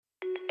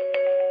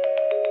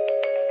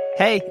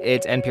Hey,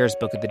 it's NPR's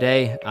Book of the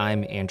Day.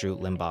 I'm Andrew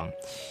Limbong.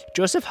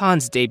 Joseph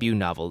Hahn's debut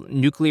novel,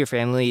 Nuclear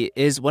Family,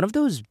 is one of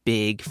those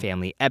big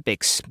family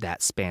epics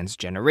that spans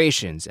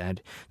generations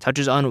and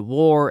touches on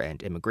war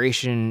and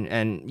immigration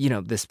and,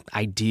 this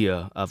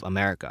idea of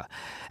America.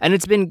 And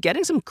it's been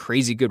getting some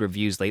crazy good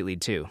reviews lately,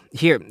 too.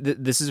 Here,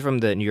 this is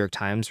from the New York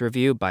Times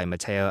review by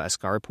Matteo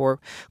Escarpor.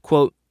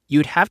 Quote,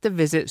 "You'd have to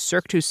visit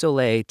Cirque du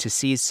Soleil to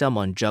see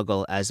someone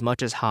juggle as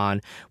much as Hahn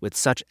with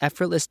such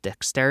effortless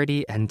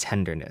dexterity and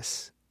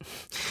tenderness."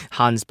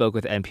 Hahn spoke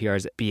with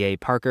NPR's B.A.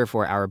 Parker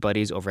for our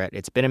buddies over at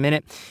It's Been a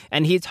Minute,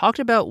 and he talked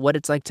about what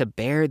it's like to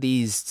bear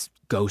these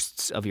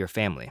ghosts of your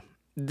family.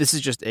 This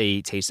is just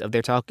a taste of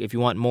their talk. If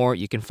you want more,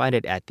 you can find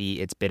it at the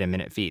It's Been a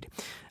Minute feed.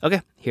 Okay,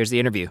 here's the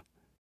interview.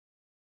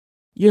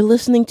 You're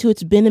listening to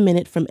It's Been a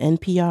Minute from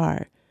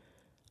NPR.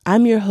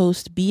 I'm your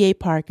host, B.A.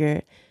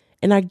 Parker,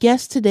 and our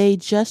guest today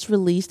just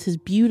released his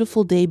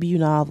beautiful debut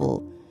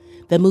novel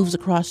that moves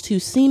across two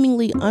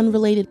seemingly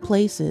unrelated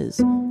places,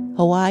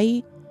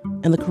 Hawaii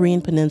and the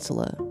Korean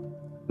Peninsula.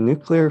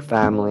 Nuclear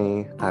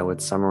Family, I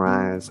would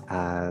summarize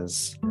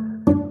as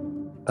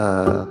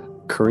a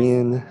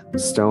Korean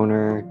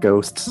stoner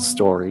ghost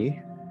story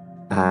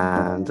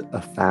and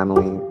a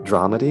family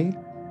dramedy.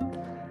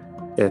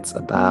 It's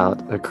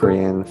about a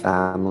Korean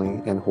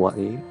family in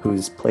Hawaii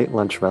whose plate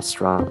lunch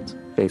restaurant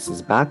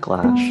faces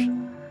backlash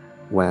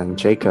when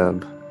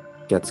Jacob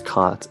gets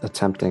caught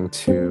attempting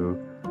to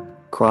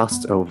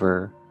cross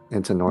over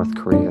into North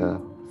Korea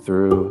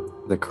through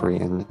the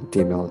Korean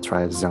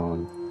demilitarized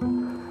zone.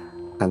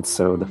 And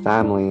so the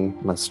family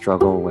must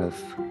struggle with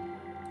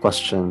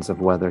questions of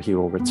whether he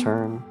will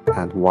return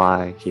and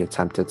why he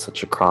attempted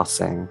such a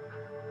crossing,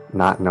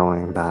 not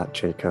knowing that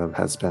Jacob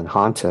has been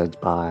haunted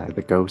by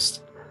the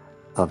ghost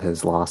of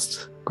his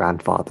lost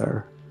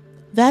grandfather.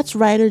 That's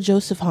writer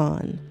Joseph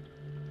Hahn.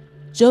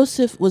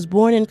 Joseph was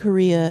born in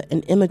Korea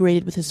and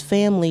immigrated with his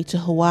family to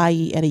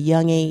Hawaii at a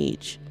young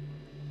age.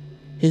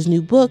 His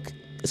new book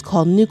is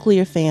called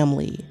Nuclear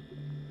Family,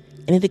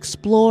 and it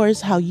explores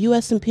how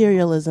U.S.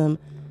 imperialism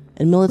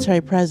and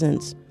military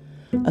presence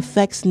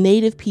affects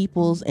Native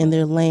peoples and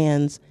their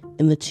lands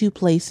in the two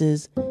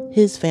places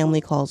his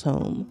family calls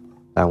home.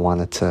 I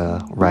wanted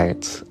to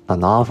write a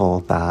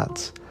novel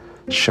that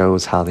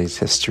shows how these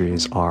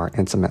histories are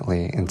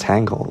intimately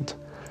entangled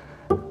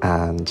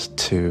and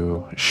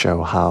to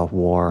show how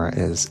war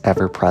is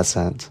ever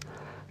present,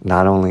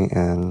 not only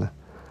in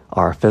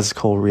our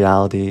physical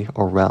reality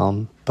or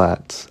realm,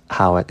 but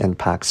how it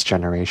impacts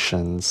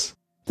generations.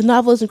 The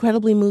novel is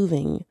incredibly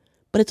moving,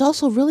 but it's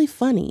also really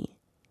funny.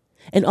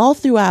 And all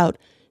throughout,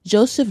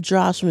 Joseph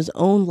draws from his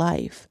own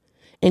life,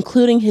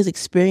 including his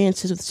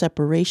experiences with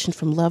separation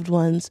from loved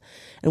ones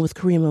and with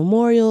Korean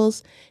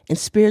memorials and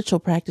spiritual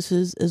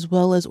practices, as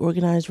well as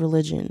organized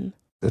religion.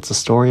 It's a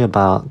story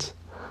about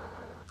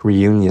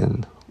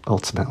reunion,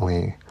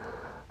 ultimately.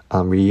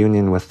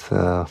 Reunion with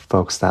the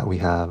folks that we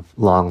have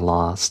long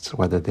lost,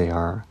 whether they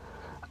are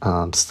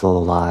still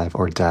alive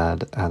or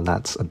dead. And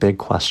that's a big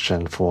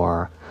question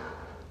for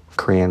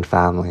Korean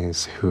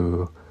families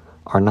who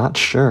are not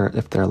sure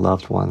if their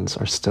loved ones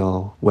are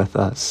still with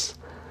us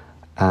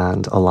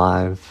and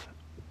alive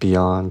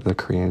beyond the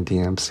Korean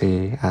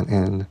DMZ and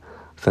in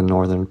the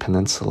Northern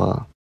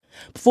Peninsula.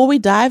 Before we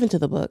dive into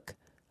the book,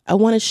 I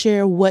want to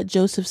share what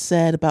Joseph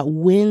said about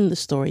when the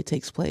story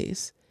takes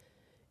place.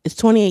 It's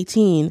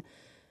 2018,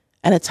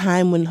 at a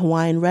time when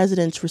Hawaiian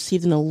residents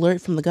received an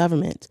alert from the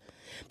government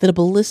that a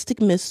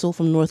ballistic missile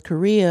from North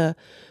Korea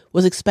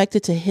was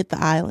expected to hit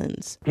the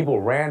islands. People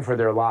ran for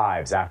their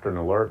lives after an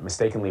alert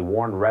mistakenly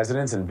warned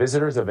residents and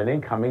visitors of an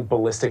incoming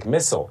ballistic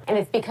missile. And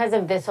it's because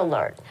of this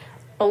alert.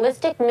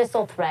 Ballistic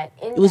missile threat.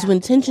 It was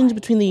when tensions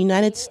between the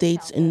United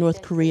States and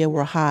North Korea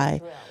were high,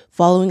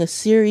 following a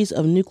series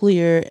of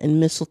nuclear and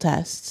missile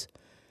tests.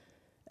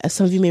 As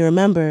some of you may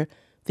remember,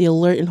 the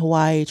alert in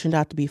Hawaii turned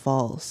out to be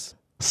false.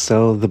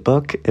 So the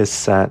book is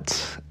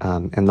set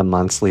in the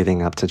months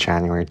leading up to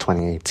January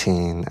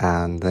 2018,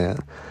 and the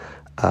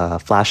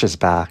flashes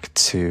back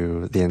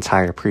to the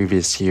entire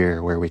previous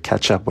year where we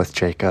catch up with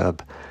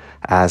Jacob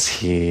as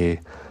he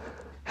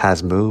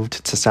has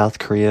moved to South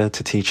Korea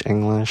to teach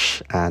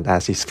English and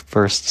as he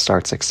first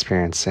starts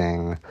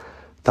experiencing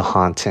the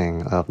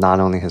haunting of not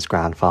only his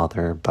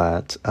grandfather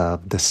but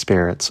of the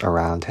spirits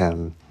around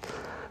him.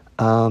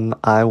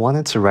 I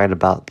wanted to write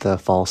about the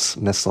false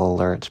missile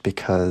alert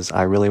because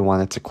I really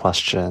wanted to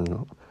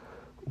question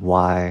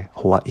why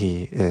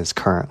Hawaii is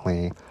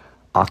currently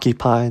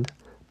occupied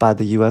by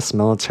the U.S.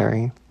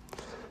 military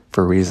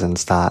for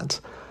reasons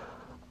that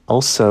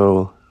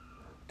also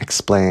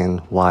explain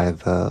why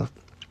the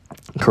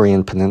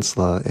Korean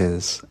Peninsula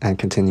is and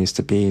continues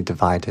to be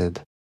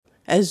divided.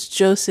 As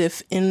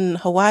Joseph in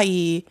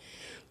Hawaii,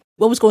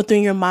 what was going through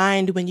your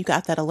mind when you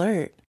got that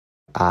alert?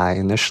 I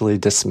initially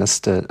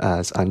dismissed it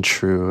as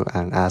untrue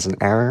and as an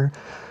error.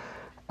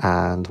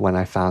 And when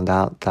I found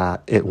out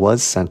that it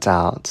was sent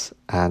out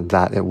and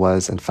that it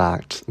was, in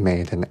fact,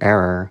 made an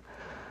error,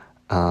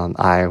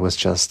 I was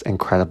just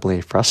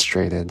incredibly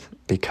frustrated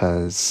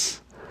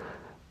because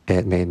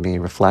it made me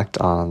reflect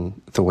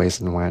on the ways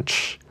in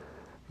which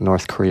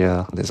North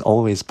Korea is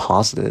always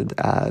posited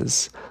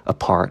as a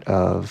part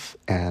of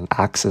an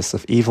axis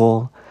of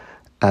evil,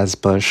 as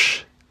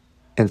Bush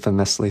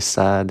infamously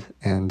said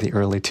in the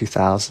early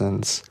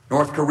 2000s.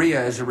 North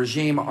Korea is a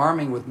regime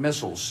arming with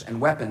missiles and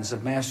weapons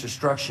of mass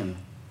destruction.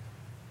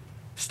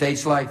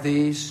 States like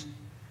these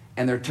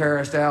and their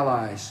terrorist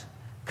allies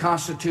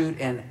constitute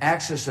an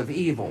axis of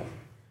evil.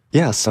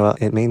 Yeah, so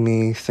it made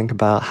me think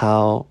about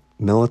how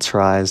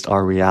militarized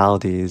our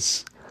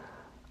realities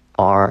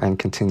are and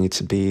continue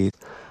to be.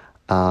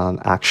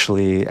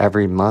 Actually,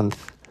 every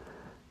month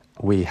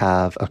we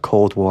have a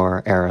Cold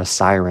War era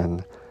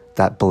siren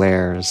that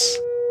blares.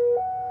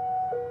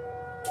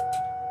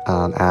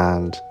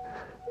 And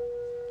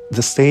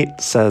the state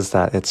says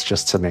that it's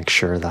just to make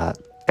sure that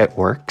it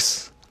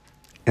works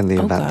in the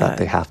event that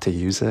they have to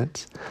use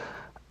it.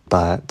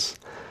 But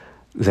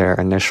their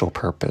initial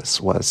purpose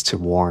was to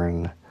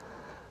warn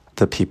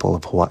the people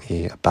of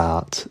Hawaii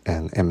about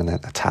an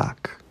imminent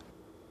attack.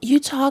 You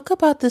talk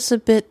about this a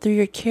bit through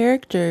your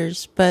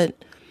characters,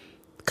 but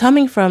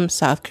coming from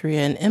South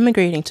Korea and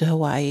immigrating to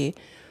Hawaii,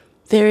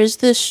 there is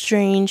this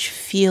strange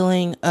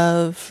feeling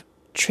of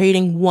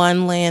trading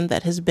one land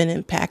that has been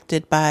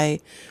impacted by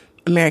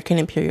American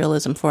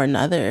imperialism for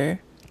another.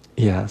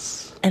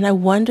 Yes. And I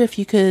wonder if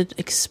you could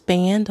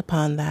expand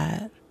upon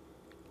that.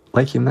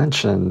 Like you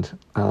mentioned,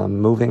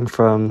 moving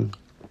from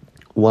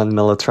one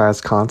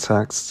militarized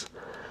context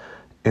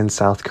in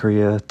South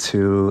Korea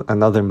to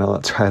another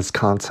militarized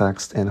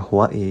context in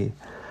Hawaii,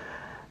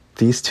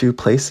 these two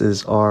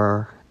places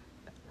are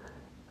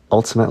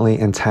ultimately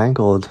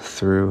entangled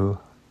through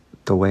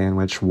the way in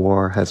which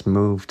war has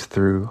moved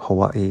through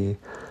Hawaii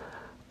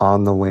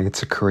on the way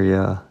to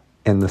Korea,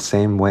 in the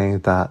same way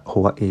that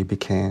Hawaii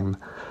became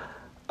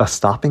a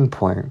stopping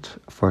point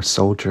for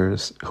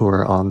soldiers who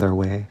were on their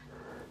way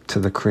to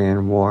the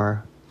Korean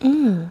War.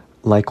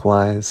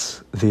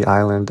 Likewise, the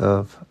island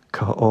of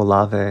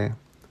Kaho'olawe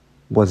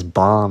was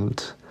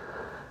bombed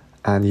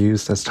and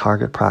used as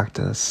target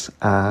practice,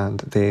 and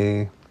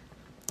they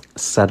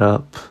set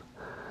up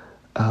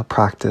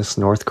practice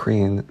North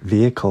Korean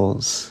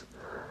vehicles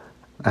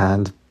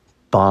and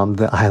bombed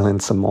the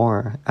island some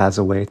more as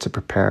a way to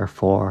prepare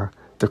for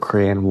the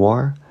Korean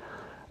War.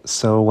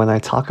 So when I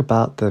talk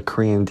about the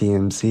Korean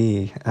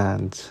DMZ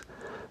and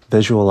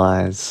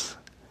visualize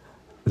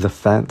the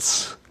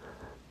fence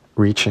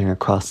reaching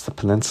across the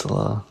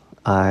peninsula,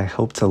 I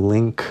hope to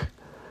link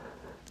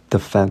the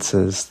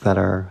fences that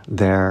are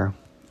there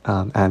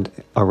and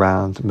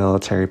around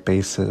military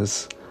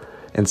bases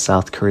in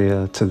South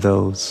Korea to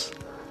those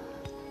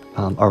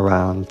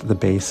around the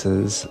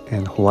bases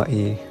in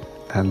Hawaii,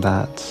 and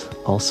that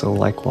also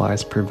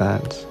likewise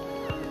prevent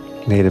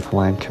Native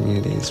Hawaiian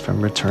communities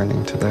from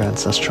returning to their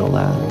ancestral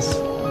lands.